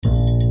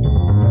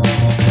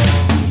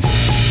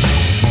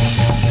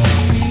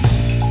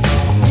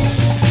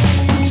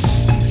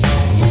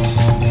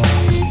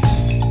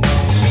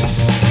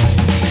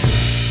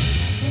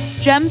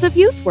Gems of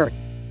Youth Work,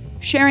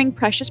 sharing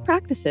precious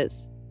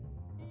practices.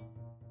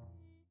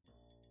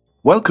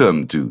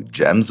 Welcome to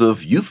Gems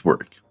of Youth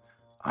Work.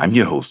 I'm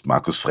your host,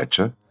 Markus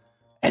Fretscher,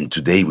 and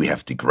today we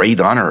have the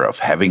great honor of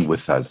having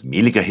with us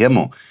Meelika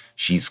Hirmo.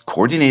 She's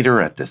coordinator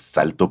at the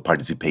Salto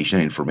Participation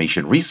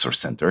Information Resource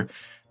Center,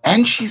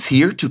 and she's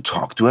here to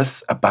talk to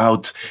us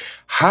about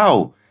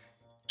how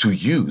to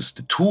use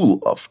the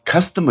tool of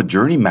customer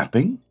journey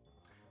mapping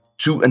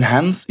to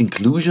enhance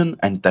inclusion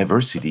and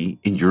diversity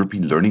in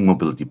European learning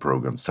mobility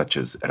programs such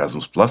as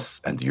Erasmus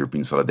Plus and the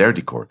European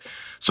Solidarity Corps.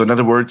 So in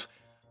other words,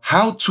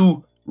 how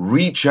to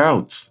reach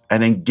out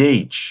and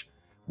engage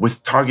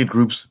with target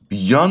groups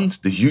beyond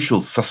the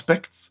usual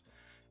suspects,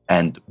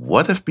 and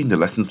what have been the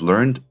lessons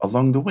learned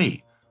along the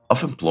way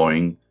of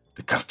employing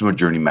the customer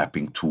journey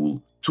mapping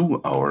tool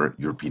to our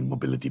European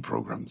mobility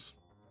programs.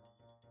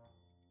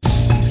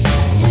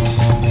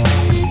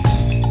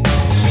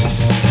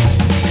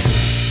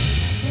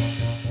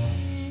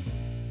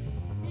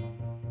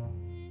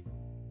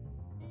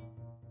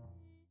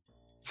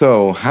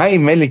 So, hi,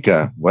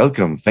 Meelika.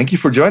 Welcome. Thank you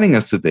for joining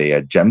us today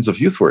at Gems of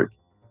Youth Work.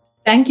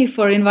 Thank you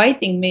for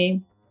inviting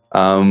me.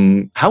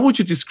 How would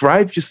you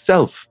describe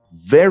yourself?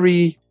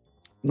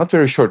 Not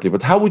very shortly,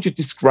 but how would you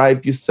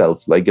describe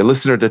yourself? Like a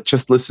listener that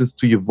just listens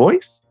to your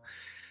voice?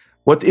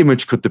 What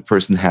image could the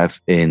person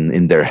have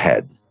in their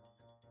head?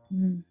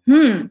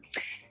 The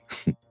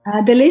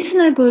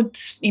listener could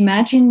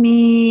imagine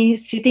me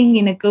sitting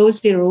in a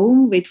cozy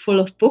room full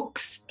of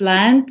books,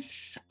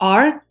 plants,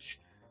 art,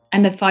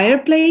 and a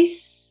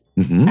fireplace.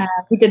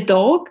 With a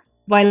dog,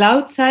 while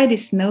outside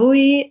is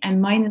snowy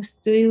and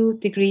 -2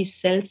 degrees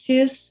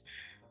Celsius.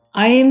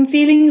 I am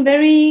feeling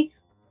very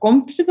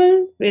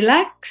comfortable,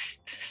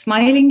 relaxed,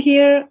 smiling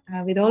here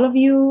with all of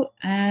you.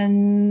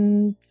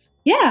 And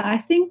yeah, I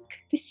think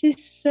this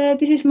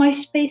is my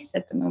space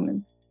at the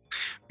moment.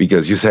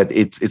 Because you said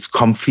it's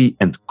comfy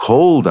and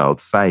cold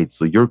outside,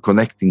 so you're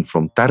connecting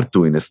from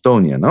Tartu in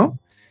Estonia, no?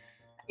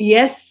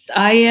 Yes,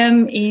 I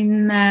am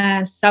in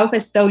South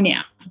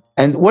Estonia.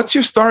 And what's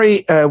your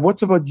story?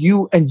 What's about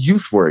you and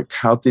youth work?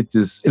 How did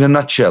this, in a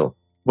nutshell,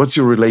 what's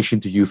your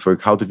relation to youth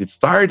work? How did it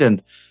start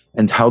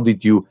and how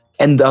did you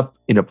end up,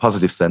 in a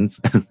positive sense,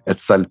 at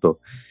Salto?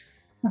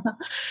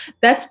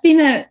 That's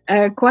been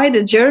quite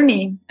a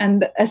journey.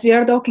 And as we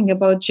are talking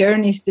about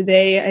journeys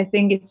today, I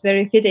think it's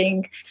very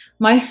fitting.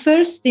 My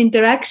first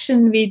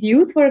interaction with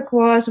youth work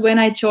was when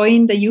I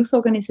joined the youth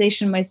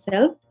organization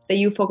myself, the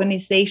youth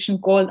organization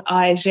called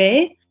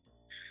AEG.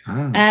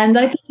 And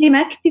I became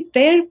active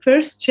there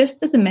first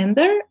just as a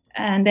member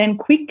and then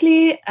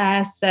quickly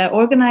as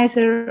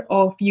organizer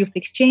of youth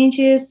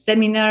exchanges,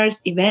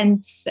 seminars,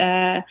 events,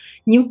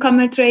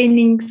 newcomer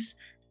trainings,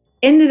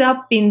 ended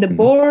up in the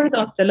board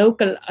of the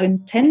local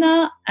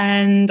antenna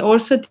and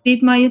also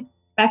did my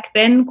back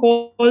then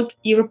called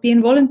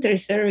European Voluntary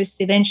Service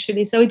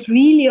eventually. So it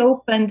really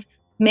opened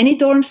many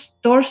doors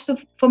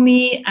for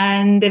me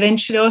and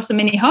eventually also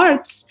many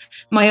hearts,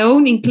 my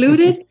own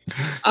included.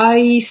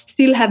 I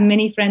still have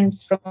many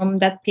friends from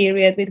that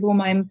period with whom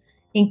I'm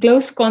in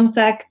close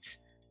contact.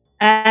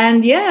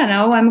 And yeah,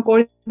 now I'm a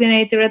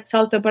coordinator at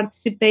Salto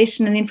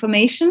Participation and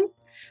Information.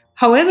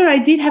 However, I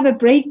did have a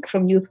break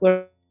from youth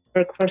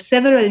work for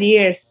several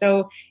years.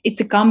 So it's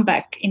a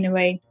comeback in a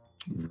way.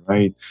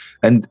 Right.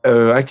 And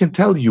I can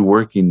tell you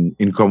work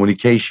in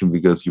communication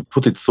because you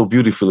put it so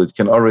beautifully. It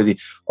can already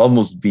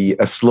almost be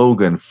a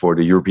slogan for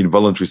the European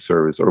Voluntary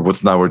Service or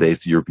what's nowadays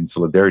the European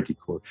Solidarity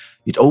Corps.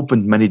 It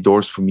opened many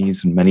doors for me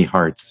and many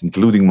hearts,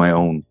 including my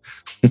own.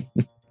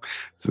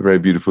 It's a very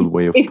beautiful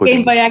way of putting it. It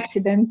came by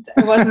accident.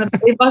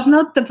 It was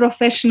not the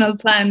professional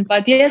plan.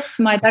 But yes,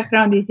 my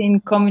background is in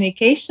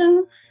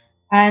communication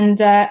and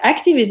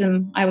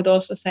activism, I would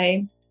also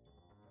say.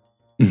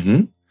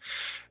 Mm-hmm.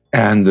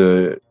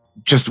 And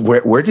just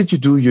where did you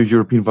do your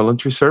European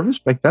voluntary service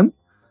back then?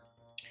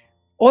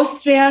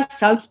 Austria,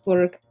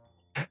 Salzburg.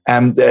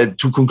 And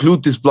to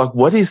conclude this block,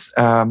 what is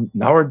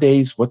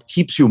nowadays, what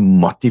keeps you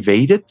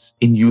motivated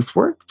in youth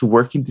work to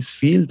work in this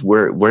field?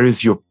 Where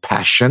is your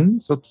passion,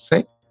 so to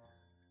say?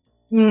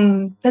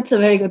 That's a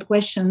very good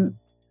question.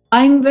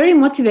 I'm very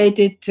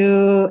motivated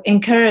to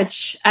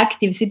encourage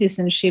active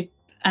citizenship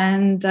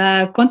and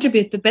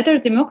contribute to better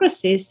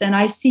democracies. And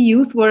I see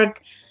youth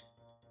work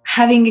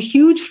having a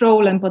huge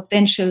role and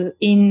potential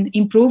in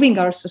improving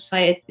our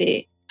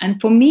society. And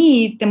for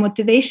me, the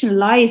motivation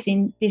lies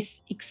in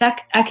this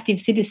exact active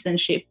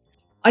citizenship.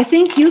 I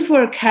think youth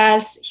work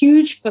has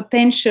huge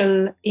potential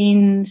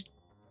in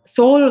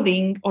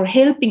solving or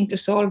helping to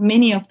solve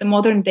many of the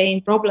modern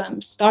day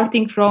problems,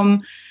 starting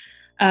from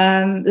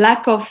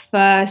lack of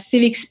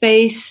civic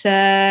space,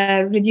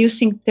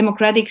 reducing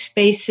democratic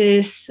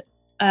spaces,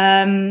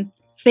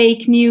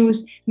 fake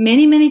news,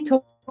 many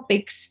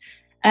topics.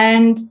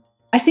 And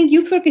I think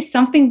youth work is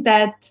something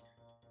that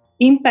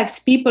impacts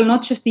people,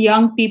 not just the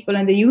young people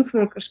and the youth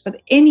workers, but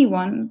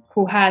anyone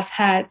who has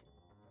had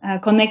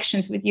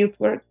connections with youth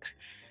work.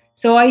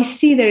 So I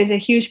see there is a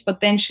huge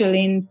potential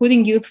in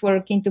putting youth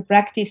work into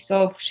practice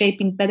of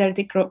shaping better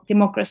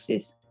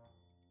democracies.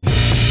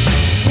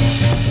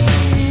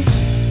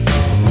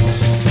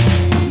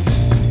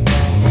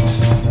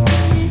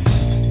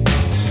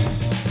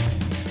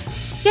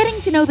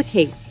 to know the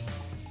case.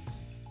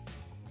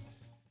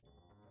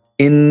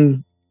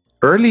 In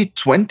early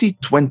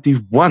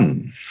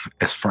 2021,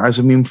 as far as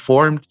I'm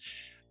informed,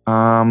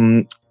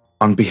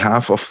 on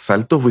behalf of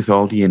Salto with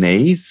All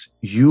DNAs,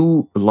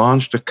 you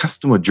launched a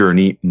customer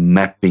journey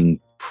mapping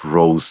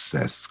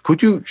process.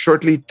 Could you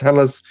shortly tell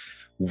us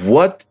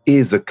what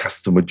is a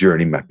customer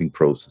journey mapping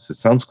process? It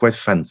sounds quite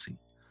fancy.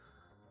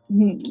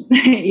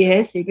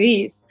 Yes, it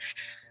is.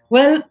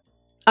 Well,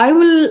 I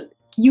will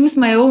use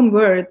my own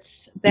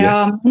words. There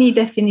are many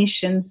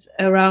definitions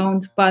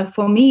around, but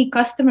for me,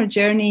 customer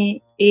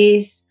journey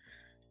is,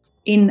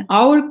 in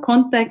our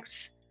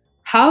context,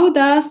 how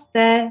does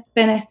the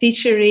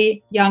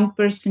beneficiary, young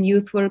person,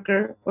 youth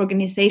worker,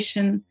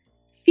 organization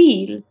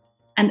feel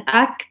and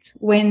act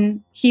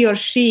when he or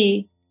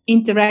she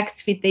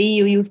interacts with the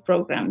EU youth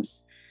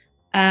programs?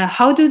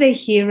 How do they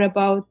hear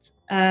about,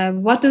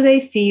 what do they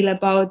feel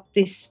about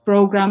this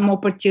program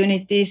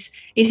opportunities?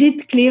 Is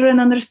it clear and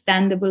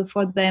understandable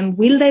for them?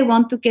 Will they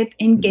want to get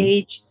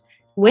engaged?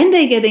 When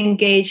they get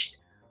engaged,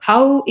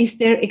 how is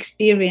their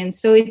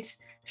experience? So it's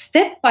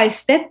step by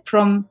step,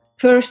 from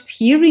first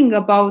hearing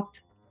about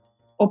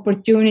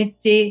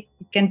opportunity,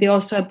 it can be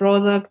also a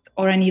product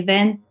or an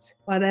event,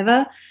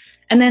 whatever,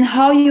 and then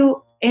how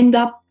you end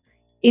up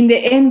in the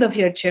end of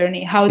your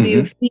journey. How do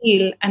you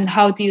feel and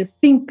how do you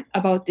think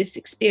about this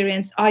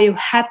experience? Are you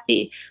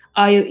happy?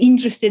 Are you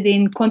interested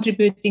in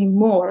contributing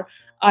more?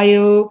 Are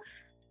you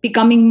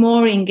becoming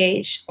more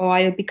engaged, or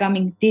are you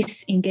becoming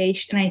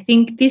disengaged? And I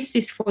think this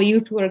is for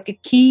youth work a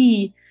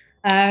key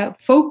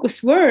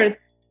focus word,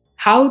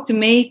 how to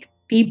make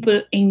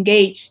people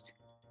engaged.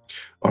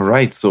 All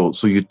right. So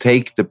you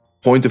take the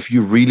point of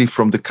view really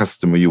from the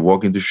customer. You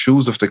walk in the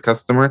shoes of the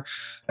customer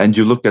and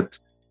you look at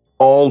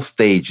all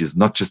stages,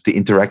 not just the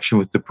interaction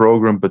with the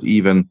program, but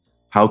even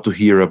how to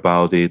hear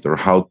about it or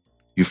how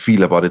you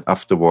feel about it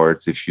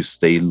afterwards, if you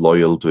stay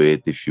loyal to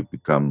it, if you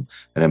become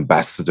an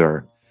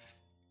ambassador.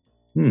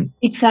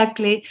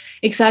 Exactly.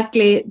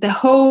 The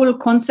whole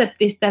concept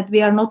is that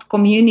we are not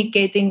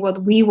communicating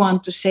what we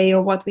want to say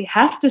or what we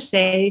have to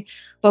say,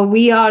 but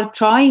we are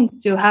trying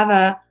to have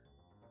a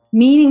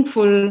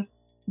meaningful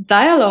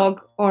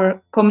dialogue or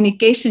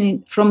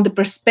communication from the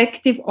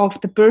perspective of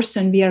the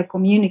person we are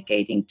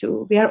communicating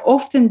to. We are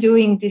often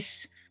doing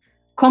this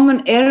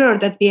common error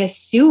that we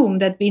assume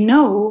that we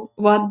know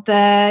what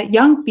the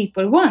young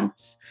people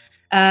want,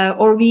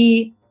 or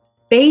we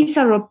base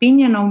our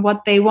opinion on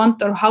what they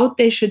want or how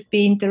they should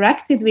be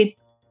interacted with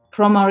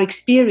from our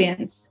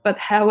experience. But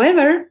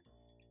however,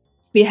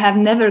 we have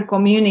never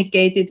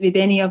communicated with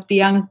any of the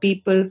young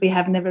people we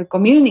have never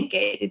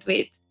communicated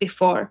with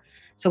before.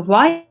 So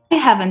why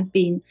haven't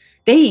been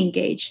they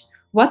engaged?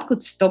 What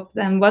could stop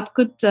them? What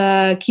could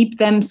keep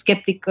them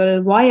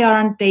skeptical? Why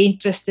aren't they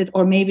interested?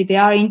 Or maybe they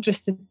are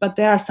interested, but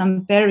there are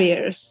some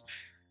barriers.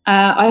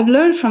 I've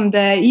learned from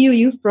the EU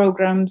youth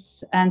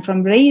programs and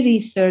from Ray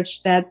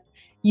research that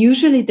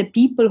usually the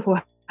people who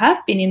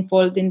have been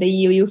involved in the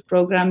EU youth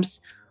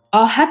programs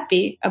are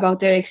happy about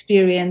their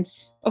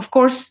experience. Of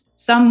course,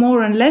 some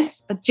more and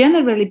less, but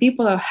generally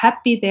people are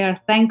happy, they are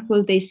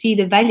thankful, they see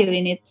the value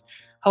in it.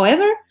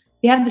 However,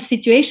 we have the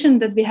situation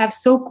that we have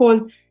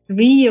so-called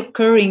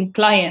reoccurring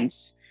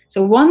clients.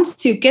 So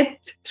once you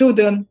get through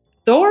the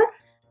door,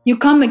 you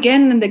come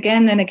again and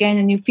again and again,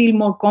 and you feel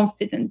more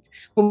confident.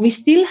 But we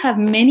still have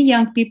many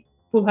young people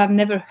who have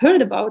never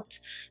heard about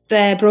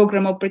the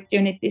program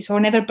opportunities or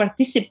never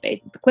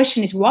participated. The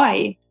question is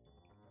why?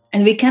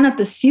 And we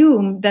cannot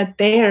assume that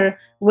their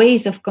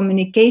ways of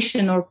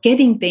communication or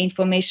getting the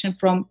information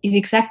from is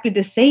exactly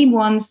the same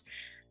ones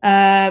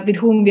with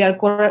whom we are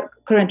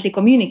currently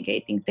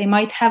communicating. They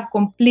might have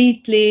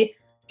completely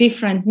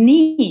different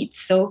needs.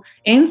 So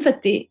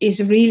empathy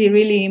is really,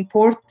 really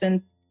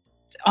important.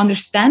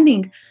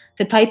 Understanding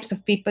the types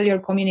of people you're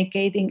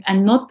communicating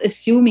and not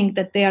assuming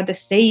that they are the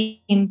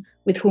same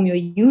with whom you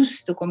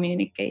used to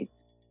communicate.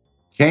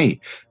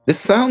 Okay, this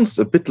sounds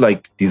a bit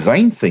like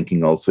design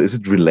thinking also. Is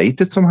it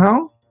related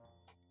somehow?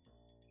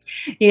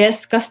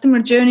 Yes, customer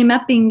journey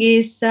mapping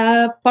is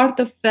part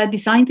of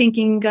design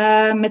thinking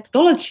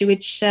methodology,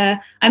 which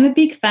I'm a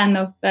big fan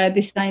of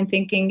design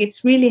thinking.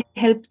 It's really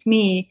helped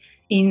me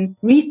in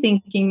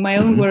rethinking my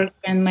own work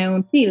and my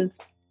own field.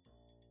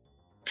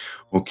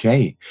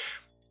 Okay.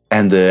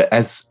 And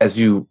as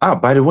you,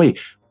 by the way,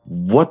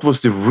 what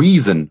was the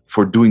reason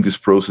for doing this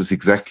process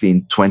exactly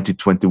in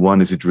 2021?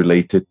 Is it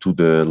related to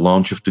the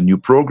launch of the new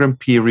program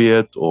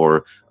period,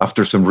 or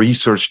after some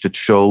research that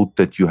showed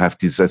that you have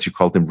these, as you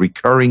call them,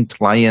 recurring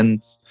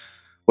clients?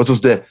 What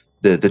was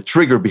the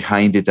trigger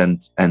behind it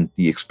and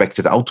the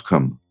expected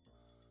outcome?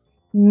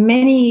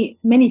 Many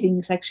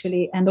things,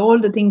 actually, and all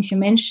the things you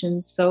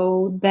mentioned.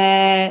 So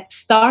the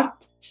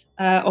start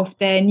of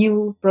the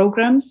new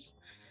programs,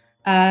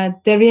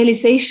 the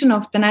realization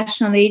of the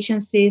national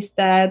agencies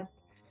that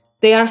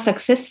they are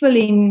successful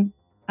in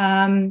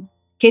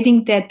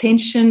getting the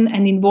attention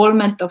and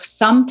involvement of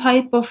some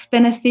type of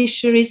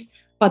beneficiaries,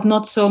 but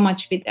not so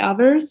much with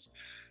others.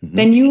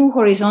 the new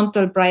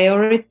horizontal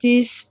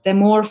priorities, the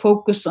more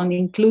focus on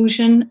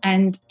inclusion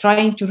and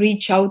trying to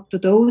reach out to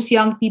those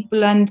young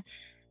people and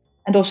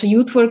also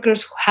youth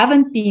workers who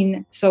haven't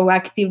been so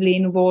actively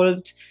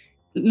involved,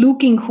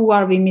 looking who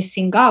are we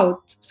missing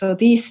out. So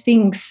these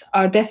things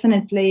are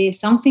definitely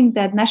something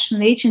that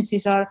national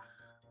agencies are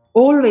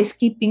always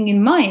keeping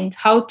in mind,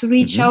 how to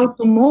reach out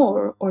to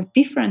more or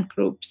different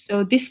groups.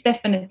 So this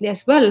definitely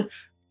as well.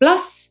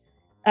 Plus,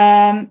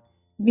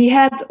 we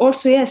had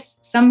also, yes,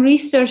 some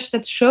research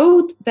that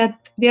showed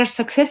that we are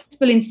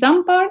successful in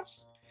some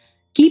parts,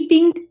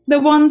 keeping the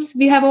ones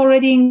we have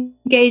already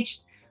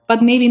engaged,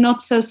 but maybe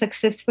not so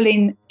successful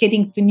in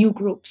getting to new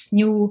groups,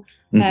 new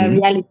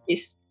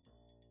realities.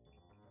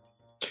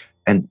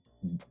 And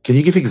can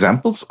you give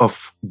examples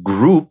of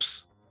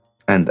groups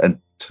and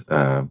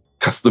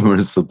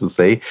customers, so to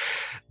say,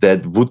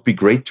 that would be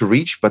great to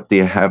reach, but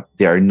they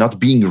are not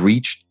being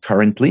reached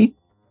currently?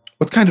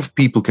 What kind of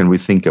people can we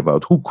think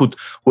about?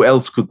 Who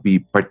else could be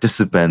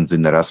participants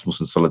in Erasmus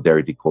and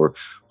Solidarity Corps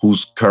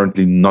who's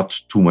currently not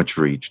too much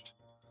reached?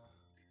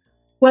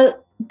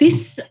 Well,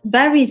 this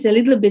varies a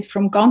little bit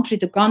from country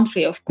to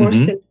country. Of course,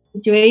 the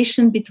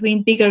situation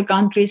between bigger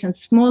countries and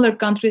smaller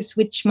countries,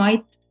 which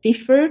might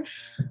differ.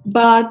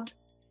 But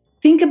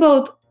think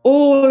about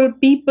all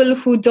people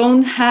who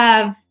don't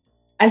have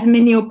as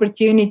many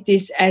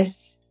opportunities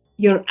as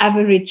your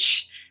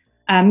average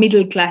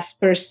middle-class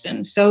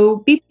person. So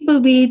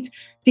people with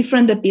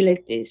different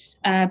abilities,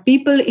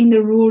 people in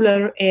the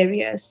rural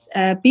areas,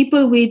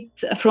 people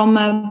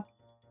from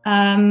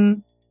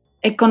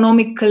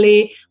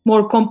economically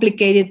more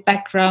complicated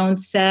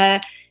backgrounds,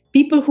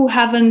 people who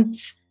haven't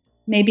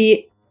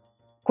maybe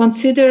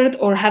considered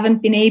or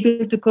haven't been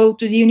able to go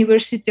to the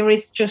university, or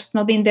it's just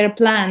not in their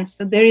plans.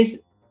 So there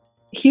is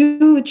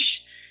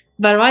huge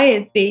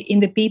variety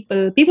in the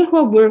people who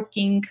are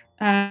working,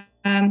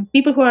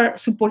 people who are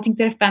supporting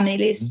their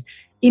families,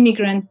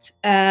 immigrant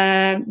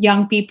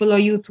young people or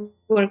youth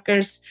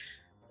workers.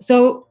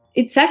 So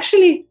it's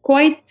actually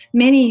quite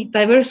many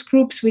diverse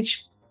groups,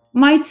 which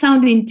might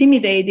sound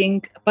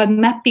intimidating, but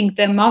mapping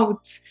them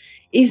out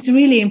is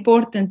really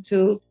important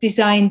to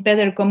design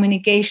better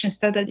communication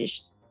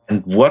strategies.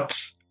 And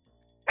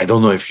I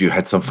don't know if you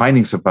had some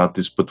findings about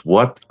this, but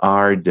what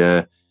are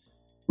the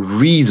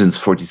reasons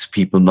for these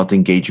people not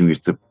engaging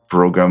with the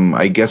program?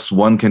 I guess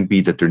one can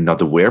be that they're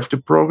not aware of the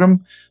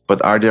program,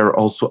 but are there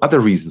also other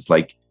reasons,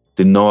 like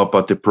they know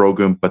about the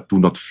program but do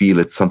not feel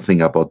it's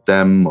something about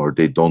them, or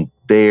they don't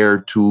dare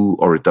to,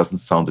 or it doesn't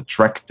sound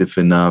attractive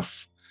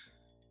enough?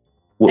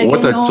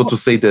 What are, so to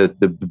say,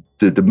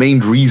 the main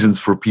reasons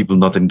for people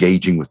not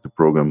engaging with the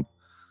program?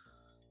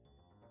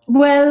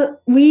 Well,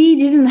 we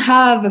didn't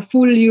have a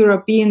full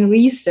European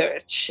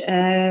research,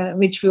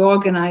 which we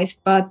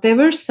organized, but there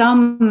were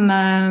some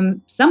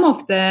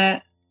of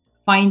the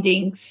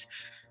findings.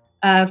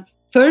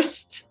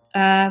 First,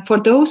 for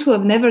those who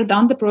have never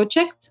done the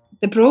project,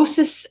 the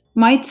process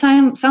might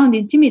sound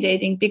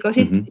intimidating because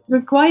it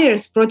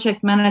requires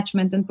project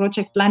management and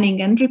project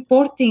planning and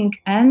reporting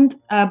and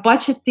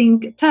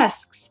budgeting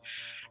tasks.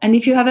 And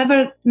if you have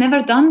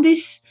never done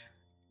this,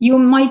 you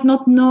might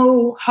not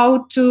know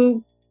how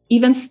to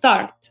even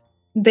start.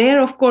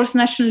 There, of course,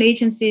 national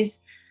agencies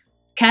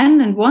can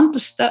and want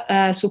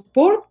to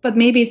support, but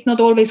maybe it's not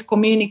always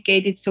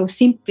communicated so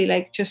simply,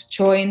 like just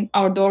join,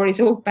 our door is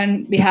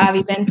open, we have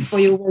events for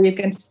you where you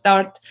can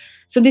start.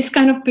 So this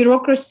kind of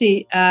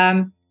bureaucracy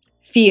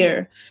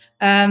fear.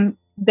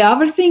 The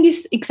other thing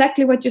is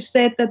exactly what you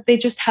said, that they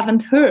just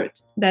haven't heard,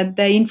 that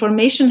the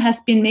information has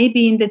been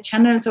maybe in the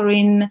channels or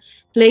in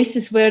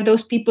places where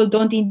those people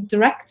don't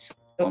interact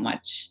so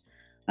much.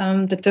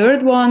 The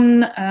third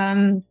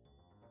one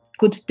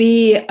could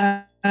be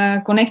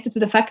connected to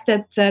the fact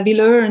that we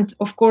learned,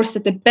 of course,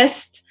 that the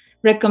best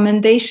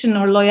recommendation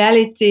or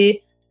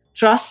loyalty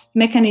trust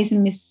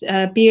mechanism is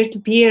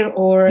peer-to-peer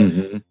or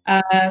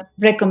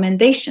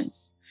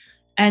recommendations.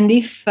 And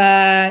if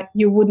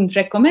you wouldn't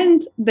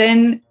recommend,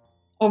 then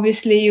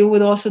obviously you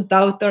would also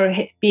doubt or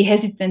be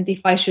hesitant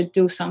if I should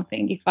do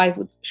something, if I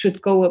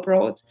should go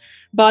abroad.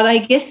 But I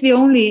guess we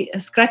only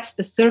scratched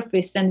the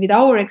surface, and with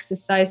our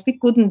exercise, we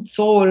couldn't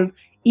solve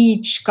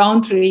each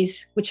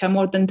country's, which are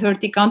more than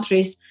 30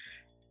 countries,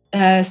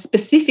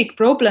 specific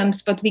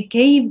problems, but we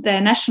gave the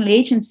national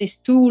agencies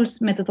tools,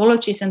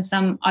 methodologies, and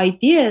some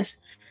ideas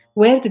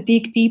where to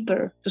dig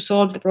deeper to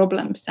solve the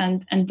problems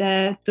and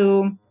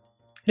to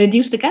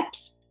reduce the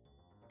gaps.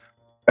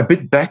 A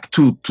bit back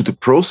to the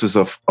process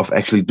of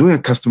actually doing a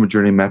customer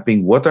journey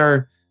mapping, what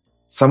are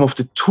some of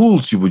the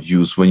tools you would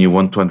use when you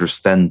want to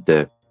understand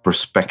the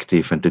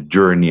perspective and the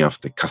journey of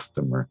the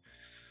customer?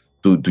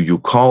 Do you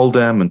call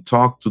them and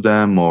talk to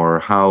them, or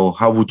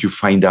how would you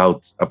find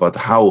out about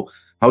how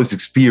is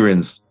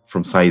experience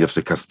from side of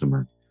the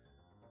customer?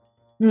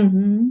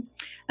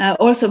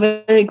 Also,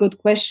 very good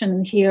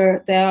question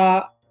here.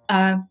 There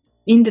are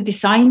in the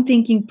design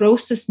thinking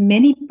process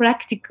many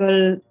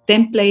practical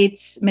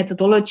templates,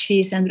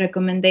 methodologies, and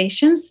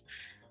recommendations.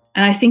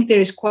 And I think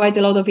there is quite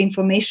a lot of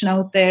information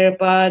out there.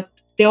 But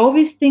the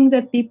obvious thing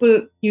that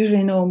people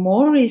usually know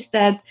more is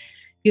that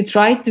you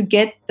try to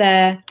get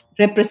the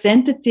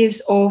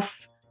representatives of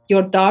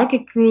your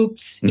target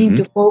groups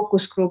into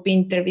focus group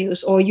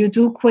interviews, or you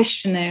do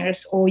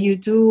questionnaires, or you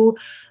do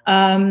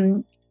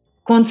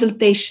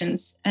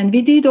consultations. And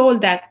we did all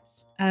that.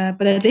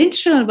 But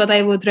additional, what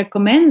I would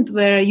recommend,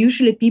 where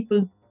usually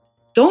people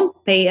don't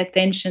pay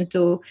attention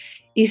to,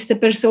 is the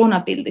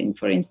persona building,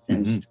 for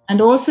instance,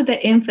 and also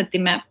the empathy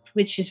map,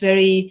 which is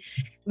very,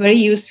 very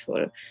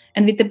useful.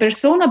 And with the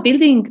persona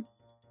building,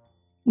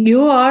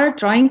 you are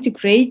trying to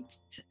create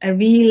a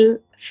real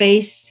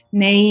face,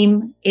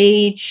 name,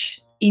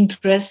 age,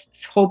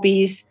 interests,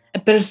 hobbies, a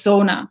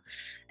persona.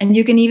 And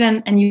you can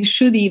even, and you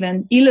should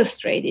even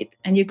illustrate it.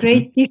 And you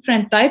create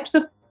different types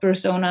of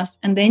personas.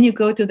 And then you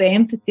go to the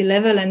empathy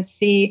level and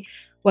see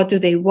what do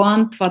they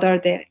want, what are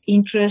their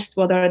interests,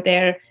 what are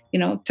their,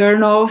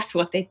 turn-offs,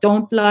 what they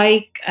don't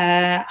like,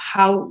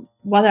 how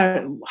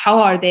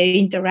are they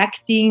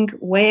interacting,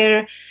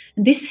 where.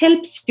 And this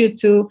helps you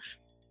to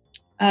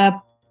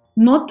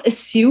not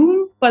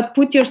assume, but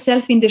put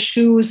yourself in the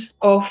shoes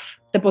of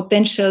the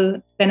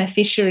potential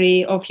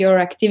beneficiary of your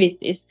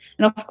activities.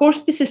 And of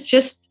course, this is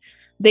just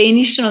the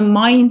initial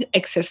mind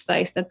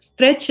exercise that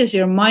stretches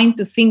your mind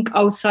to think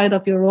outside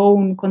of your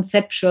own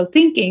conceptual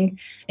thinking.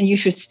 And you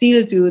should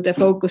still do the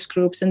focus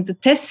groups and to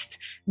test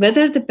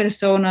whether the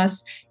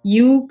personas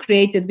you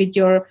created with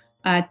your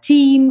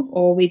team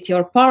or with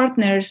your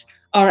partners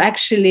are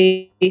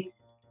actually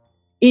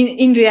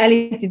in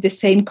reality the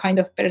same kind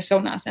of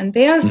personas. And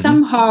they are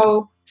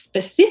somehow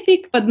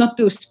specific, but not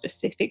too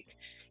specific.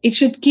 It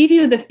should give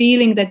you the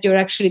feeling that you're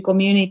actually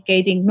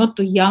communicating not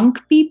to young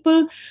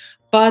people,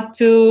 but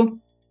to,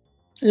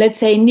 let's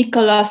say,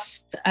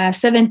 Nicholas,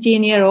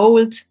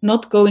 17-year-old,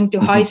 not going to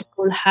high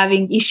school,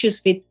 having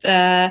issues with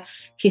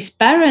his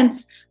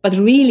parents, but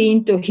really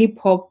into hip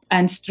hop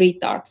and street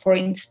art, for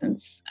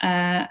instance.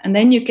 And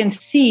then you can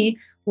see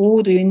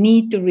who do you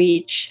need to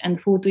reach and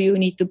who do you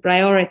need to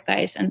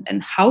prioritize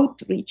and how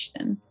to reach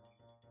them.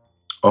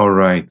 All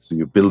right. So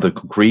you build a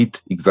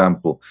concrete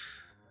example.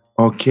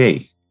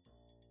 Okay.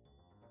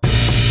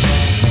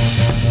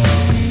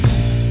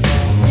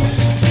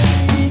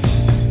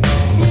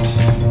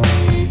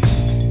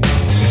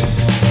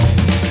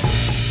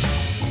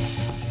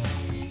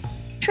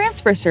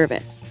 Transfer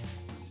service.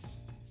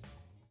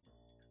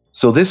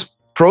 So this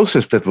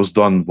process that was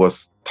done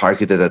was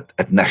targeted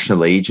at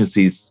national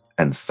agencies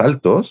and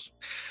Salto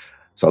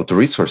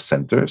resource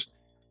centers.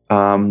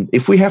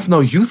 If we have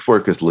no youth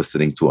workers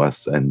listening to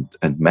us and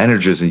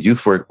managers in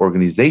youth work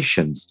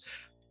organizations,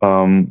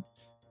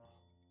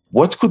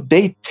 what could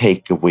they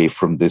take away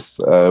from this?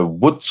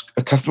 Would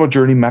a customer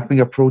journey mapping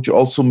approach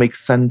also make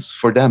sense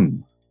for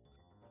them?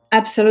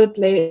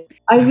 Absolutely.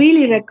 I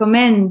really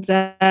recommend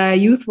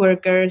youth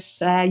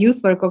workers,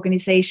 youth work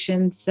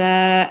organizations,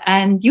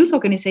 and youth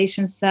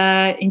organizations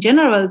in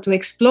general to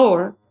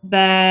explore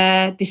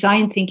the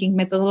design thinking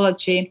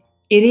methodology.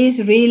 It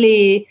is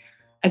really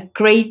a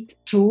great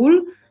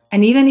tool.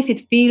 And even if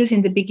it feels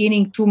in the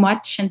beginning too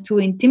much and too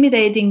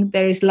intimidating,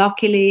 there is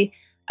luckily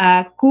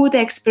good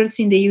experts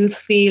in the youth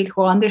field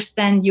who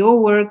understand your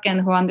work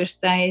and who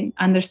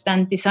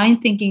understand design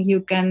thinking.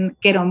 You can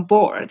get on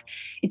board.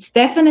 It's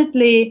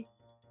definitely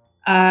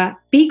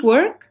big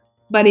work,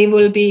 but it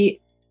will be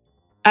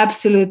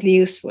absolutely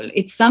useful.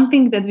 It's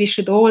something that we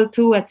should all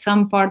do at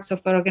some parts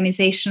of our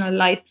organizational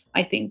life,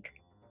 I think.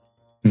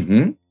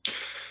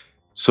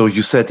 So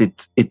you said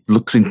it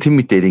looks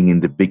intimidating in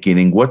the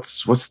beginning.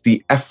 What's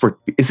the effort?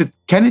 Is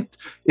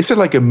there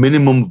like a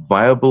minimum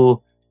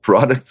viable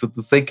product, so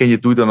to say? Can you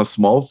do it on a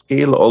small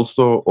scale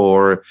also?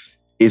 Or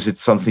is it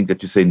something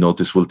that you say, no,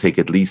 this will take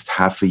at least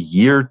half a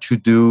year to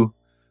do?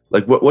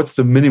 Like what's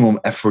the minimum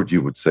effort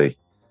you would say?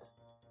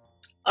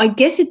 I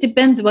guess it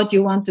depends what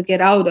you want to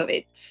get out of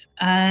it.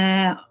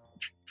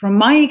 From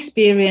my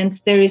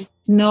experience, there is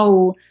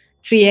no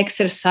free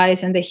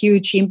exercise and a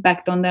huge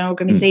impact on the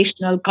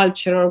organizational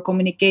culture or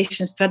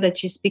communication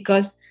strategies,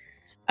 because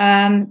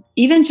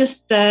even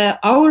just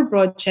our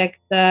project,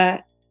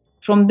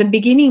 from the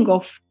beginning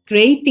of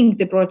creating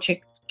the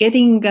project,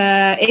 getting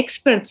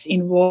experts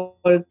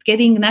involved,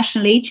 getting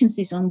national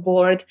agencies on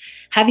board,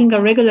 having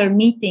a regular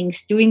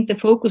meetings, doing the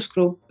focus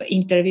group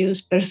interviews,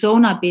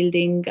 persona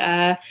building,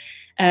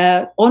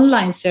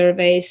 online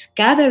surveys,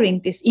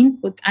 gathering this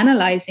input,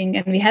 analyzing,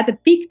 and we had a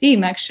big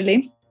team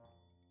actually.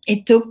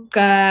 It took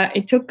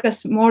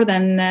us more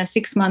than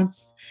 6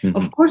 months.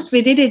 Of course,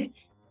 we did it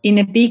in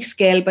a big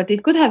scale, but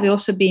it could have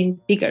also been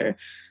bigger.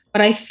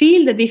 But I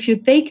feel that if you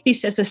take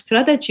this as a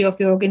strategy of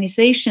your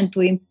organization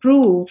to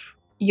improve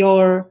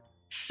your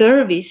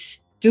service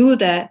to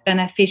the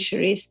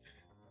beneficiaries,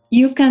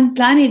 you can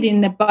plan it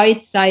in a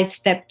bite-sized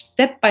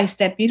step by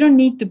step. You don't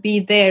need to be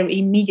there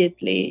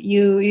immediately.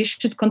 You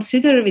should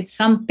consider with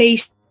some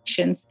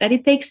patience that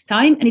it takes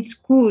time, and it's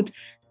good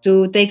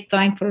to take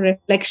time for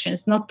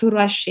reflections, not to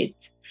rush it.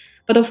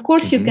 But of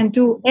course, you can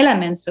do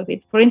elements of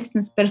it. For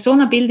instance,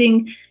 persona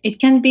building, it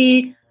can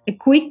be a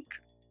quick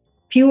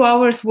few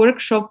hours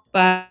workshop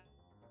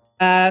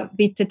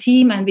with the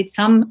team and with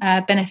some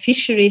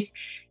beneficiaries,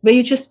 where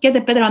you just get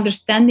a better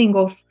understanding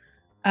of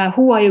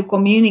who are you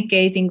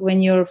communicating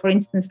when you're, for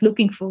instance,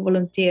 looking for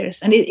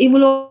volunteers, and it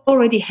will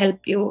already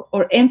help you.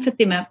 Or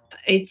empathy map.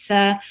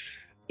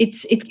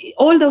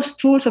 All those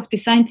tools of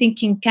design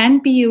thinking can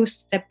be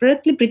used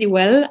separately pretty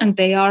well, and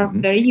they are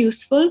very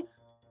useful.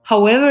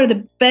 However,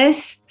 the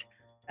best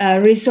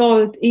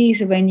result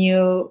is when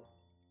you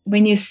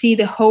see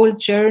the whole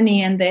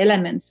journey and the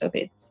elements of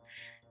it.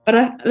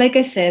 But like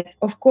I said,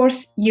 of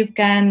course, you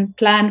can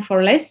plan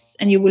for less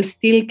and you will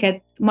still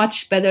get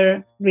much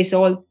better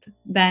result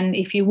than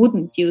if you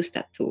wouldn't use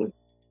that tool.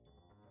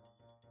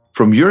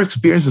 From your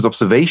experience and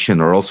observation,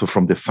 or also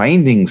from the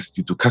findings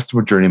due to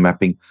customer journey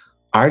mapping,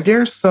 are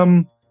there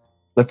some,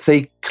 let's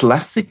say,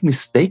 classic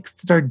mistakes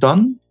that are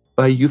done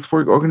by youth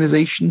work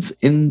organizations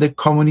in the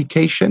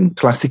communication,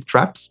 classic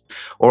traps?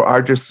 Or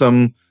are there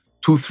some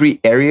 2-3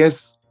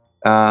 areas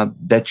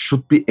that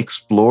should be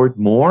explored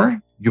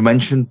more? You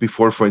mentioned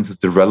before, for instance,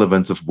 the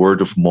relevance of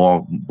word of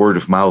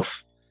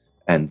mouth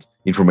and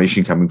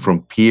information coming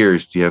from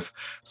peers. Do you have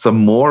some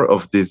more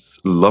of these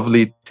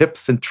lovely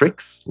tips and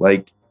tricks?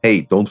 Like,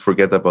 hey, don't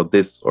forget about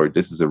this, or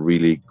this is a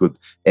really good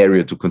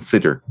area to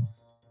consider.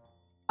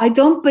 I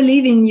don't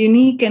believe in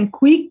unique and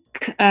quick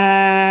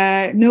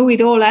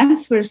know-it-all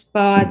answers,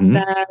 but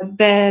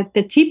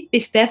the tip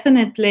is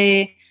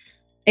definitely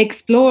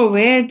explore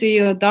where do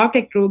your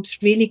target groups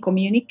really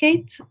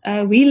communicate.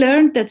 We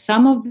learned that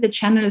some of the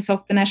channels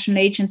of the national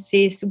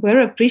agencies were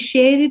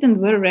appreciated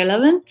and were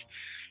relevant,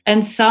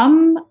 and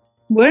some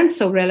weren't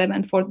so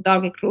relevant for the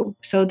target group.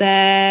 So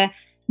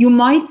you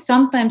might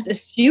sometimes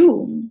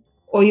assume,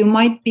 or you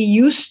might be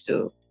used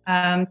to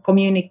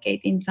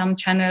communicate in some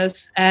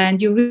channels,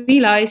 and you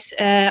realize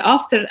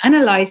after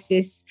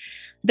analysis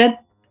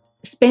that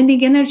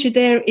spending energy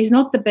there is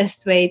not the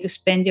best way to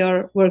spend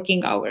your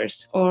working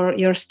hours, or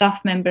your staff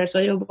members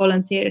or your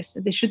volunteers.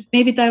 They should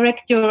maybe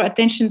direct your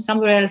attention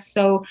somewhere else.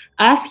 So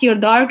ask your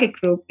target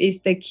group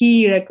is the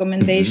key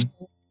recommendation.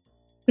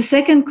 The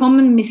second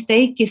common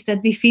mistake is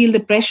that we feel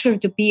the pressure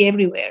to be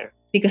everywhere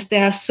because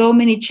there are so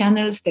many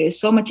channels, there is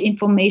so much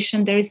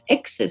information, there is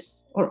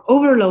excess or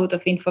overload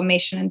of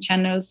information and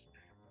channels.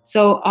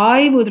 So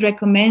I would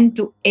recommend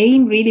to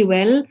aim really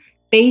well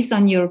based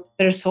on your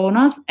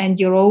personas and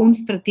your own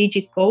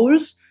strategic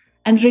goals,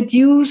 and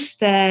reduce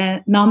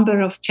the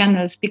number of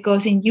channels,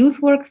 because in youth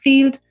work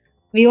field,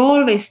 we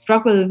always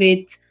struggle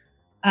with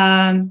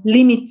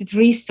limited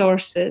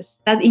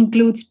resources. That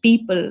includes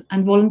people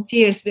and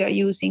volunteers we are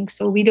using.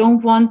 So we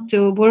don't want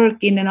to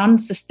work in an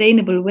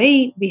unsustainable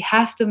way. We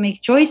have to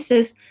make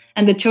choices,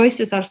 and the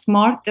choices are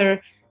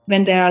smarter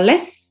when there are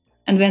less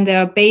and when they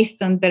are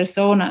based on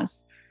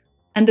personas.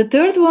 And the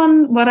third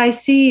one, what I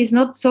see is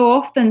not so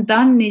often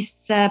done,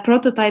 is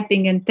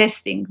prototyping and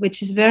testing,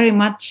 which is very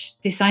much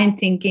design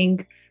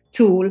thinking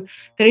tool.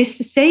 There is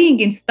a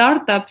saying in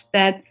startups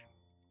that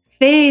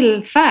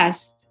fail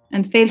fast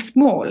and fail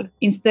small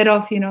instead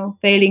of,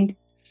 failing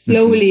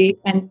slowly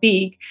and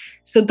big.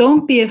 So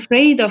don't be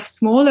afraid of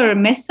smaller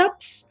mess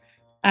ups.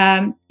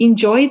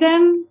 Enjoy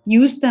them,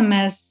 use them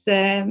as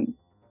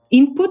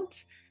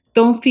input.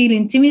 Don't feel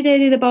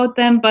intimidated about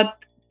them, but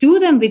do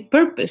them with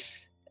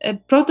purpose.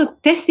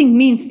 Testing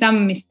means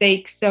some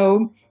mistakes,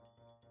 so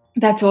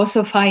that's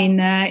also fine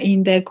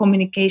in the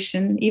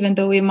communication, even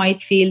though we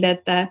might feel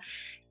that the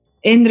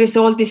end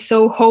result is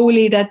so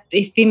holy that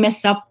if we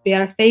mess up, we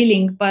are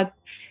failing. But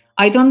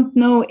I don't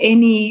know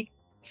any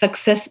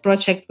success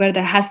project where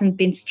there hasn't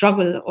been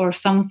struggle or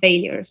some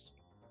failures.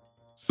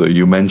 So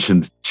you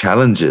mentioned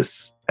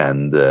challenges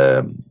and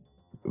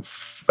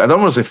I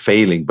don't want to say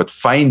failing, but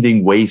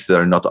finding ways that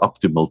are not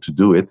optimal to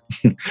do it.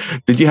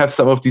 Did you have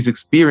some of these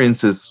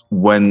experiences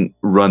when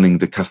running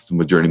the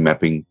customer journey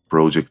mapping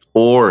project,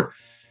 or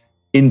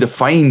in the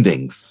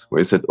findings where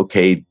you said,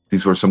 okay,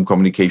 these were some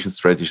communication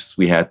strategies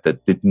we had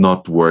that did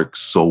not work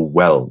so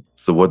well?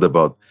 So what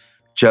about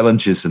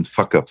challenges and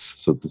fuck-ups,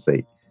 so to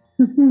say?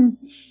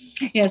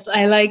 Yes,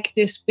 I like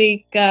to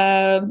speak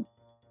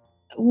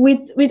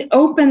with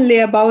openly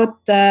about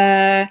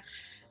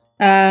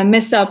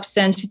mess-ups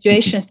and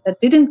situations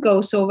that didn't go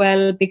so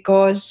well,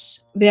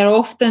 because we are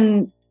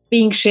often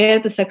being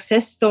shared the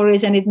success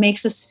stories, and it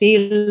makes us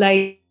feel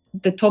like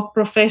the top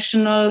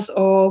professionals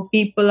or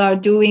people are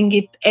doing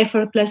it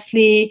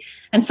effortlessly.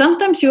 And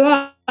sometimes you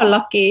are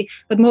lucky,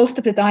 but most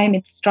of the time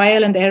it's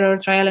trial and error.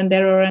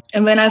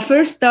 And when I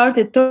first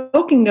started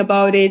talking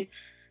about it,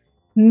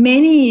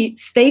 many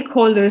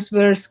stakeholders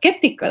were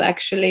skeptical,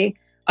 actually.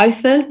 I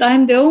felt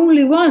I'm the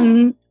only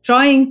one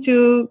trying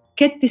to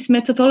get this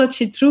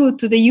methodology through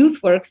to the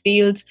youth work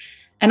field,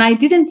 and I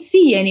didn't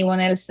see anyone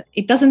else.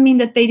 It doesn't mean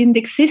that they didn't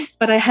exist,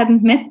 but I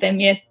hadn't met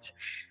them yet.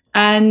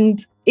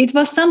 And it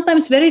was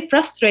sometimes very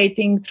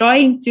frustrating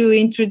trying to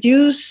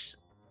introduce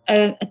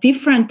a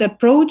different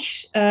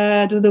approach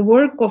to the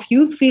work of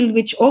youth field,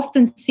 which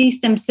often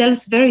sees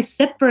themselves very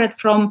separate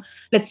from,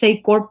 let's say,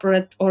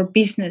 corporate or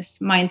business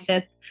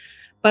mindset.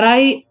 But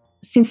I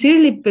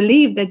sincerely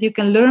believe that you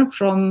can learn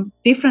from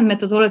different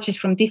methodologies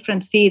from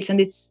different fields, and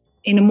it's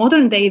in a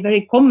modern day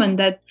very common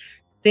that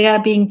they are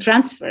being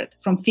transferred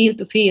from field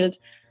to field.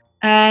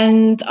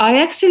 And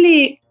I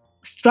actually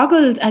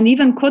struggled and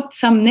even got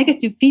some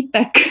negative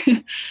feedback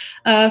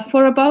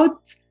for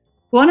about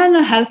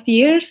 1.5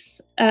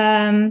 years.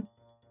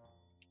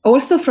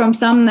 Also from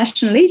some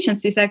national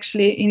agencies,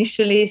 actually,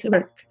 initially,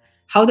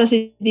 how does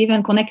it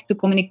even connect to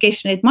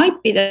communication? It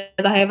might be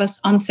that I was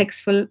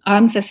unsuccessful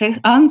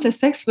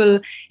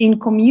in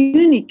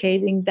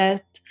communicating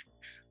that,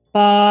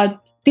 but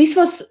this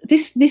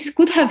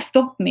could have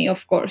stopped me,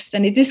 of course,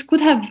 and this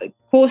could have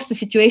caused the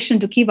situation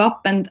to give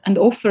up and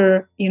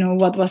offer,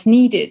 what was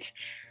needed.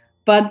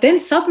 But then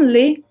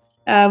suddenly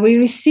we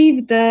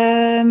received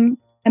a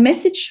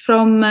message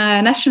from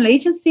a national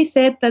agency,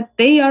 said that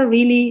they are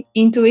really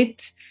into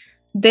it.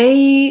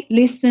 They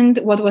listened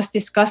what was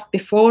discussed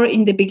before.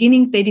 In the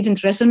beginning, they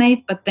didn't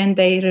resonate, but then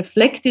they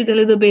reflected a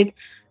little bit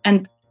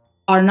and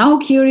are now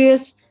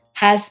curious,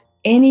 has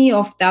any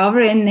of the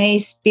other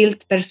NAs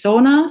built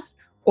personas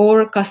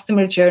or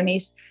customer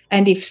journeys?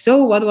 And if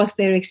so, what was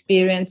their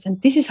experience?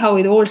 And this is how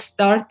it all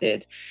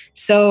started.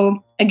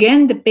 So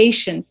again, the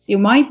patience. You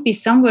might be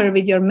somewhere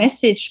with your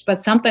message,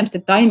 but sometimes the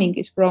timing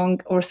is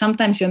wrong, or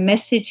sometimes your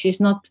message is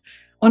not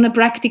on a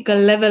practical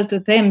level to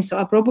them. So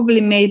I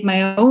probably made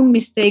my own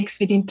mistakes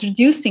with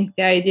introducing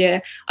the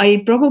idea.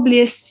 I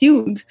probably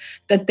assumed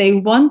that they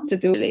want to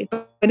do it,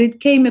 but it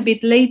came a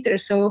bit later.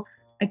 So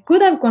I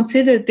could have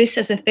considered this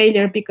as a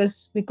failure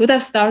because we could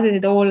have started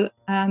it all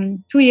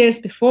 2 years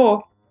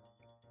before.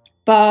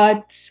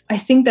 But I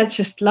think that's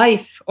just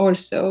life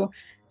also.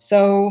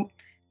 So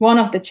one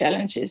of the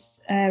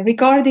challenges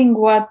regarding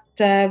what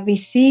we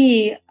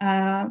see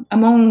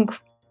among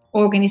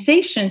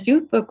organizations,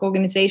 youth work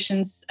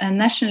organizations and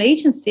national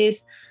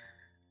agencies,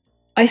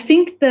 I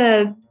think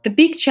the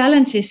big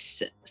challenge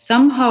is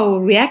somehow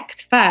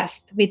react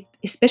fast,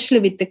 especially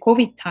with the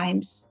COVID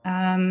times.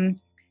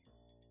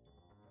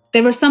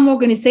 There were some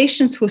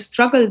organizations who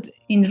struggled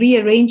in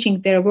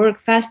rearranging their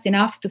work fast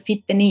enough to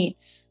fit the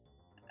needs.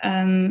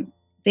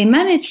 They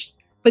managed,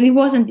 but it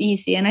wasn't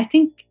easy. And I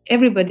think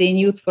everybody in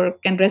youth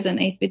work can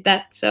resonate with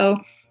that. So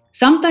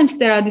sometimes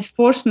there are these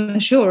force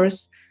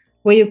majeures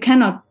where you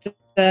cannot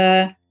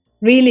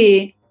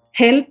really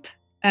help.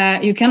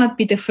 You cannot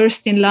be the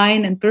first in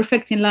line and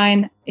perfect in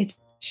line. It's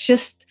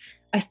just,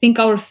 I think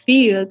our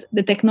field,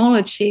 the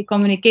technology,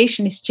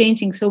 communication is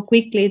changing so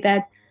quickly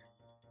that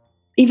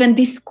even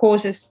this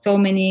causes so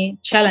many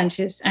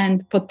challenges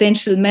and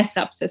potential mess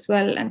ups as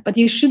well. But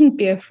you shouldn't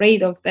be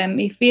afraid of them.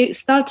 If we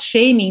start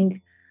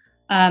shaming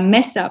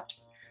mess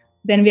ups,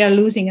 then we are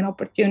losing an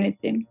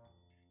opportunity.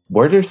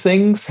 Have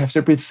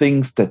there been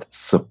things that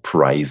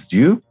surprised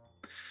you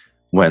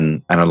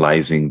when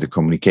analyzing the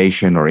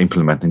communication or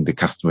implementing the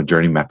customer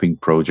journey mapping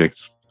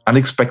projects?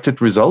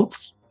 Unexpected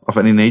results of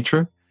any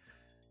nature?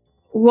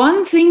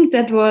 One thing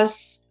that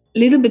was a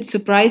little bit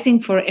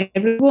surprising for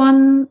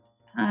everyone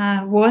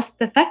was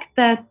the fact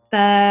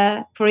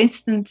that, for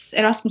instance,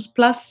 Erasmus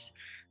Plus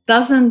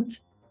doesn't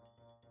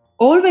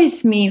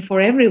always mean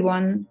for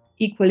everyone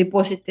equally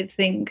positive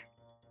thing,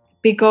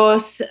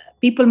 because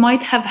people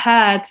might have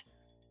had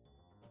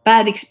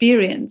bad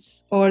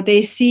experience, or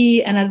they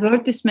see an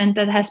advertisement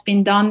that has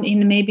been done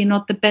in maybe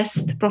not the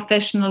best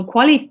professional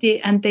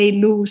quality and they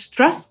lose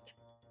trust.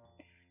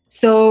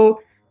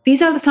 So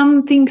these are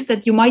some things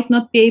that you might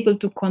not be able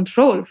to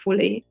control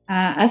fully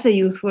as a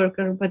youth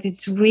worker, but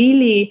it's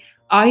really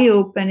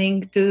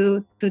eye-opening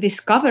to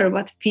discover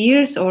what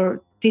fears or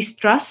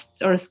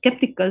distrusts or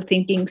skeptical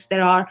thinkings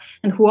there are,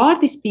 and who are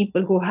these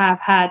people who have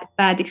had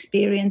bad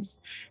experience.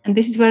 And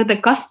this is where the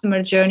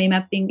customer journey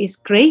mapping is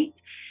great,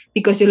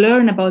 because you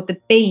learn about the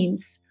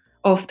pains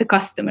of the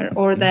customer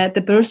or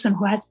the person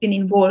who has been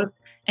involved,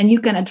 and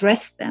you can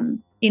address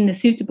them in a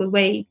suitable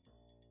way.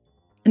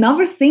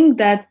 Another thing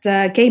that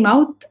came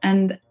out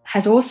and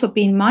has also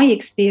been my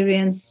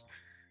experience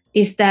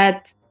is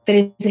that there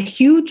is a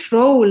huge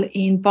role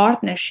in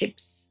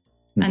partnerships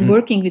and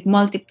working with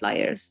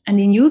multipliers. And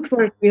in youth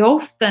work, we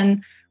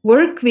often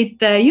work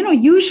with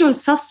usual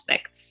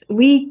suspects.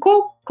 We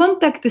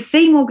contact the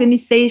same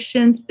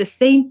organizations, the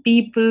same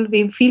people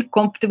we feel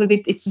comfortable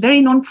with. It's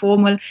very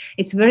non-formal.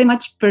 It's very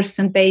much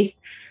person-based.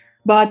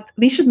 But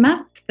we should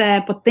map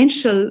the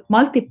potential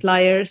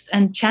multipliers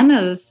and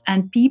channels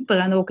and people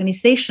and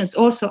organizations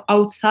also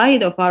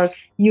outside of our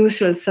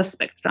usual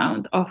suspect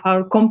round, of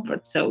our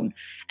comfort zone,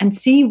 and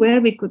see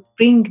where we could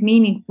bring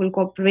meaningful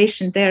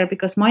cooperation there.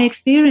 Because my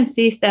experience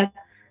is that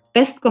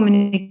best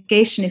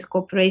communication is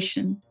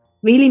cooperation,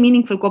 really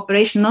meaningful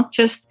cooperation, not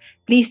just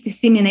please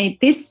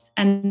disseminate this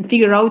and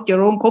figure out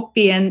your own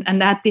copy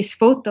and add this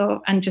photo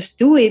and just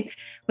do it,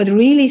 but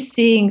really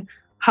seeing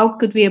how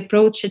could we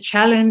approach a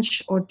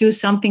challenge or do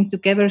something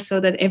together so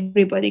that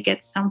everybody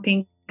gets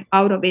something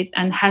out of it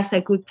and has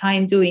a good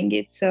time doing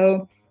it.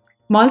 So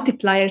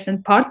multipliers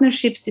and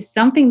partnerships is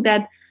something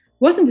that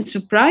wasn't a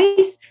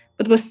surprise,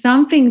 but was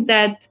something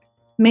that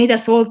made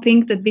us all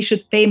think that we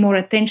should pay more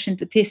attention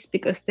to this,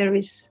 because there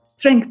is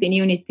strength in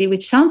unity,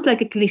 which sounds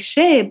like a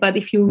cliche, but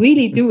if you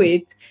really do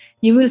it,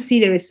 you will see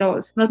the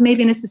results. Not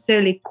maybe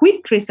necessarily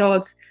quick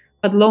results,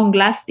 but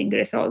long-lasting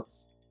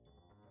results.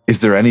 Is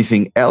there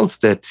anything else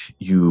that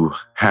you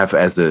have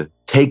as a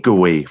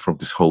takeaway from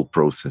this whole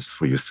process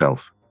for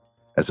yourself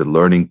as a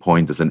learning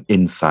point, as an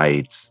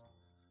insight?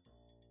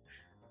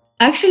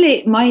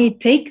 Actually, my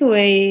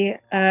takeaway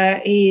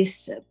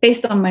is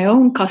based on my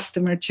own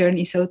customer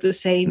journey, so to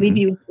say, with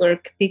youth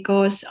work,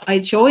 because I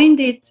joined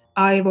it,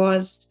 I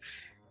was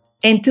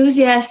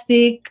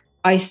enthusiastic,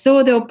 I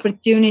saw the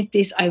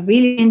opportunities, I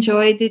really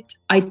enjoyed it,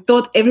 I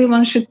thought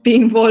everyone should be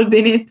involved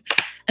in it.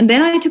 And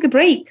then I took a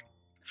break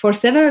for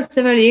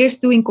several years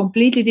doing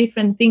completely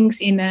different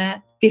things in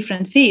a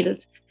different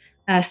field.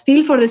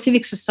 Still for the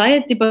civic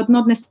society, but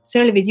not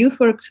necessarily with youth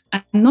work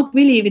and not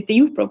really with the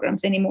youth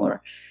programs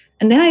anymore.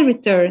 And then I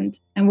returned.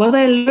 And what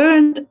I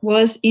learned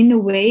was, in a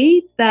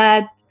way,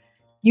 that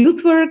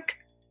youth work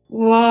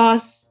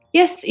was,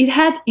 yes, it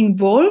had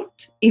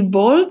evolved,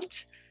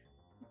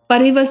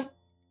 but it was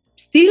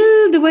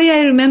still the way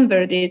I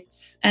remembered it.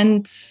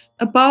 And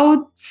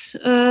about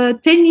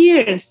 10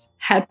 years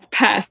had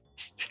passed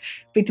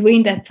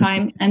between that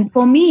time. And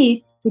for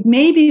me, it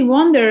made me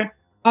wonder,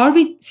 are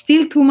we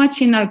still too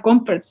much in our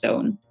comfort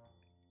zone?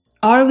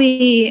 Are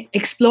we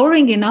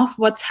exploring enough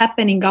what's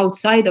happening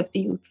outside of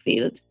the youth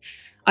field?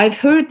 I've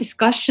heard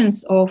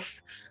discussions of,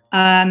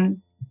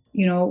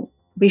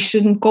 we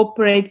shouldn't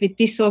cooperate with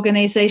this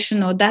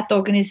organization or that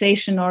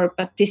organization,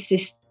 but this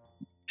is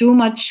too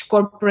much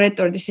corporate,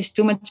 or this is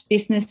too much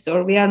business,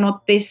 or we are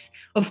not this.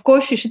 Of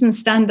course, you shouldn't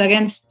stand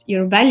against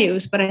your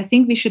values, but I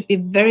think we should be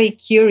very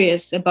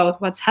curious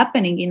about what's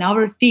happening in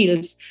our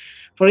fields.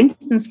 For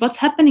instance, what's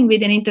happening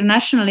within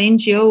international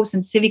NGOs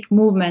and civic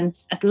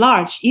movements at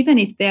large, even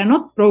if they are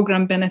not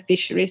program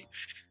beneficiaries.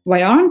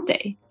 Why aren't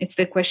they? It's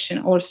the question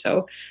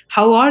also.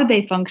 How are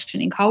they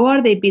functioning? How are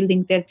they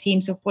building their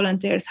teams of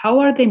volunteers? How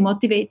are they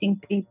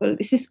motivating people?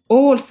 This is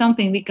all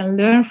something we can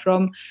learn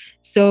from.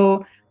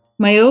 So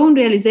my own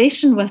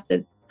realization was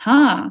that,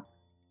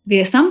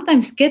 we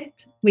sometimes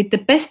get, with the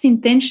best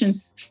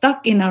intentions,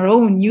 stuck in our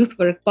own youth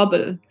work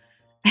bubble.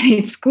 And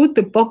it's good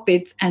to pop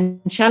it and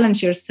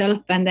challenge yourself,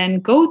 and then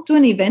go to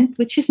an event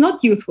which is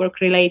not youth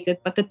work related,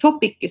 but the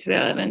topic is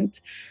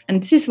relevant.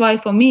 And this is why,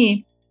 for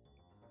me,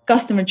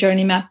 customer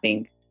journey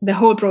mapping, the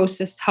whole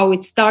process, how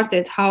it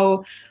started,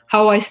 how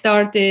I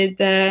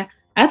started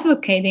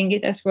advocating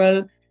it as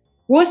well,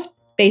 was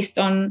based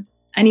on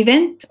an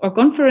event or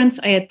conference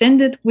I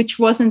attended, which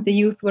wasn't the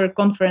youth work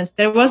conference.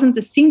 There wasn't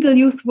a single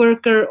youth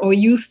worker or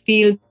youth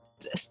field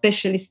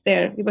specialist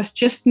there. It was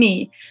just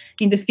me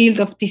in the field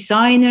of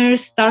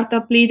designers,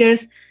 startup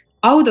leaders,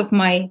 out of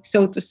my,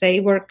 so to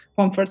say, work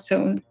comfort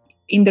zone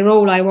in the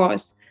role I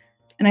was.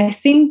 And I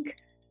think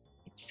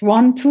it's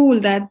one tool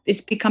that is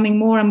becoming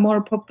more and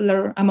more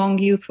popular among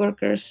youth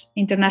workers,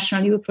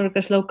 international youth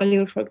workers, local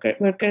youth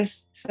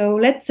workers. So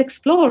let's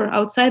explore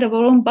outside of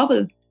our own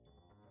bubble.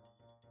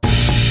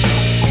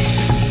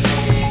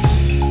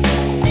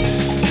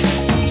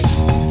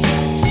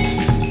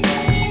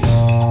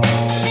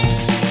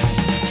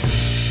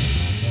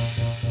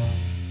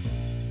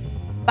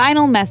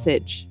 Final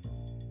message.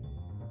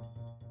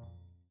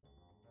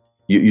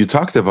 You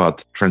talked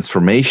about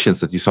transformations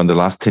that you saw in the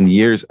last 10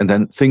 years, and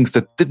then things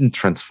that didn't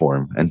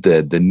transform, and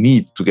the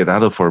need to get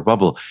out of our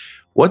bubble.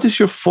 What is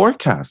your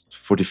forecast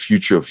for the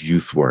future of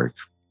youth work?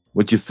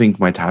 What do you think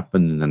might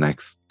happen in the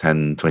next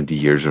 10, 20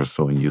 years or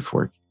so in youth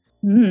work?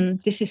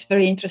 This is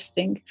very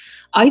interesting.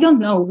 I don't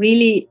know,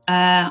 really.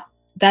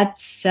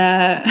 That's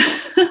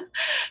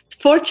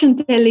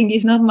fortune telling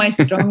is not my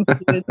strong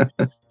suit.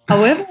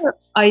 However,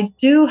 I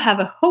do have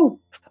a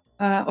hope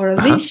or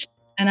a wish,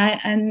 and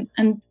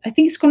I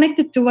think it's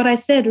connected to what I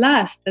said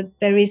last, that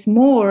there is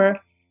more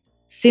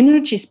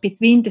synergies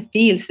between the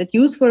fields, that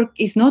youth work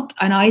is not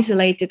an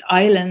isolated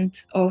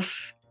island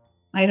of,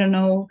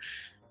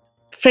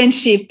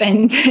 friendship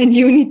and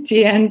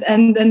unity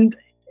and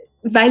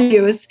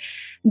values,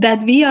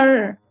 that we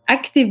are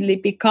actively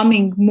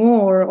becoming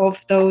more of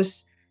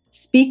those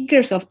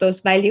speakers of those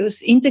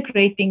values,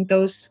 integrating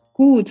those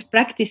good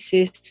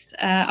practices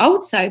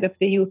outside of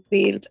the youth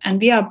field,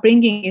 and we are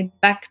bringing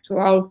it back to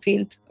our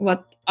field,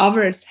 what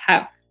others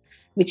have,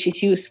 which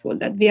is useful,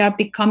 that we are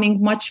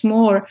becoming much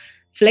more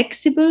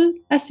flexible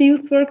as a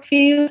youth work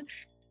field,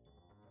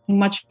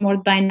 much more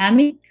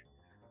dynamic.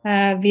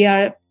 We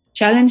are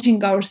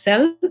challenging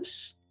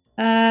ourselves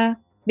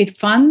with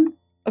fun,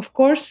 of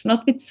course,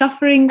 not with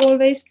suffering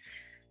always.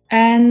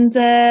 And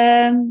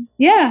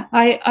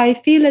I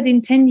feel that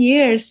in 10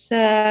 years,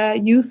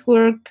 youth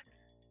work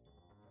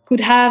could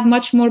have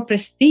much more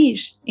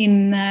prestige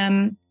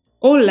in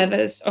all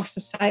levels of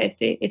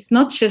society. It's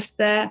not just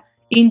the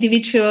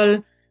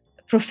individual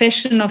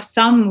profession of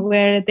some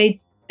where they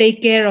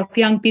take care of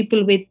young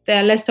people with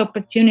less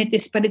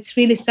opportunities, but it's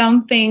really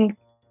something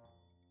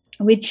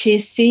which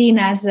is seen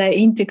as an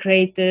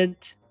integrated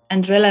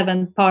and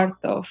relevant part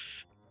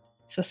of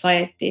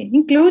society,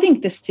 including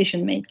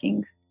decision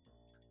making.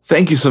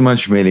 Thank you so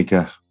much,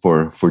 Meelika,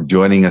 for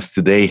joining us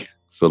today.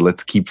 So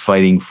let's keep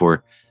fighting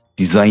for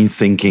design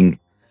thinking,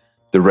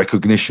 the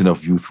recognition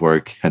of youth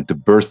work, and the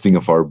bursting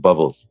of our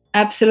bubbles.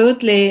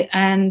 Absolutely.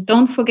 And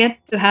don't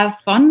forget to have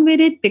fun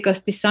with it, because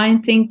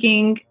design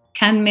thinking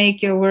can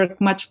make your work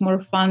much more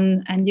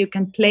fun, and you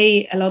can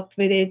play a lot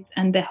with it.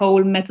 And the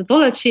whole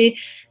methodology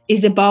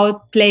is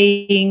about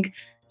playing.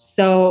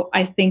 So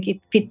I think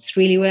it fits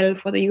really well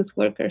for the youth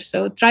workers.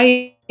 So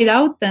try it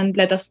out and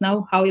let us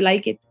know how you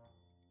like it.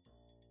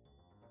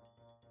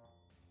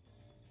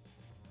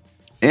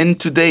 In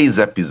today's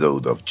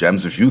episode of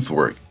Gems of Youth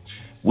Work,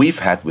 we've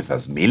had with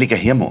us Meelika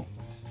Hirmo,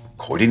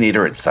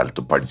 coordinator at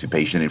Salto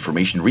Participation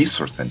Information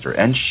Resource Center,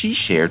 and she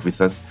shared with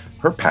us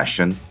her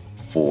passion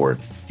for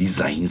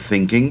design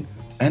thinking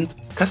and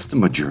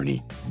customer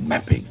journey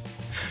mapping.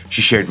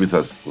 She shared with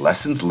us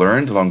lessons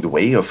learned along the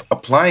way of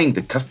applying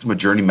the customer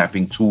journey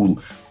mapping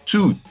tool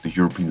to the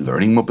European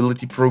Learning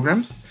Mobility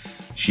programs.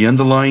 She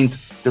underlined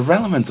the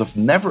relevance of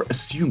never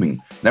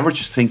assuming, never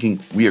just thinking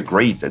we are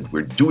great and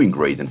we're doing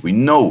great and we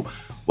know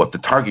what the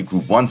target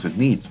group wants and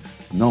needs.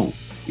 No,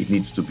 it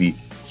needs to be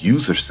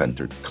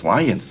user-centered,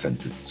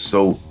 client-centered.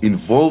 So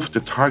involve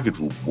the target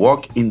group,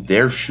 walk in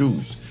their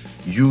shoes,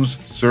 use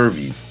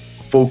surveys,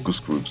 focus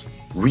groups,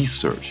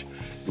 research.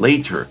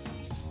 Later,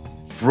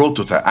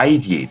 prototype,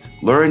 ideate,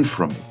 learn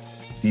from it,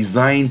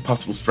 design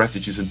possible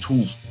strategies and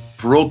tools,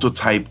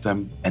 prototype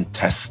them and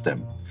test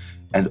them.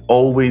 And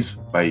always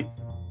by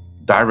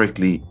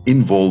directly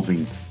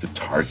involving the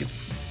target group.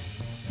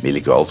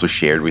 Meelika also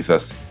shared with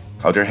us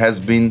how there has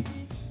been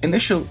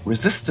initial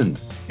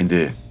resistance in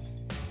the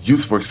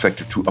youth work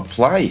sector to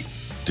apply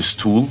this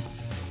tool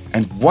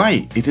and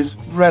why it is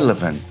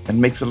relevant and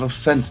makes a lot of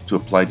sense to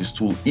apply this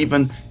tool,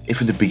 even if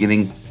in the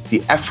beginning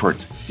the effort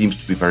seems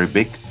to be very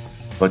big,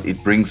 but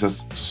it brings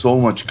us so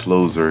much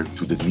closer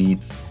to the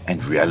needs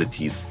and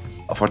realities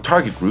of our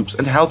target groups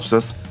and helps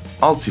us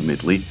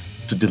ultimately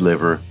to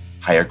deliver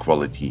higher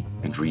quality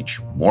and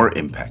reach more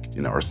impact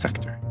in our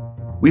sector.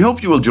 We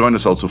hope you will join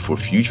us also for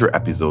future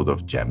episodes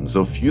of Gems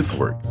of Youth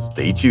Work.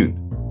 Stay tuned.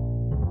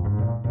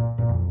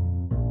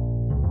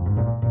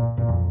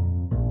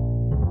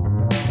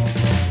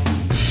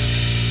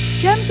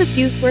 Gems of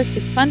Youth Work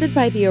is funded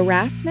by the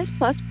Erasmus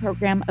Plus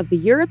program of the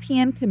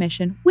European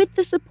Commission with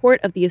the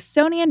support of the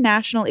Estonian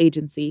National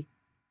Agency.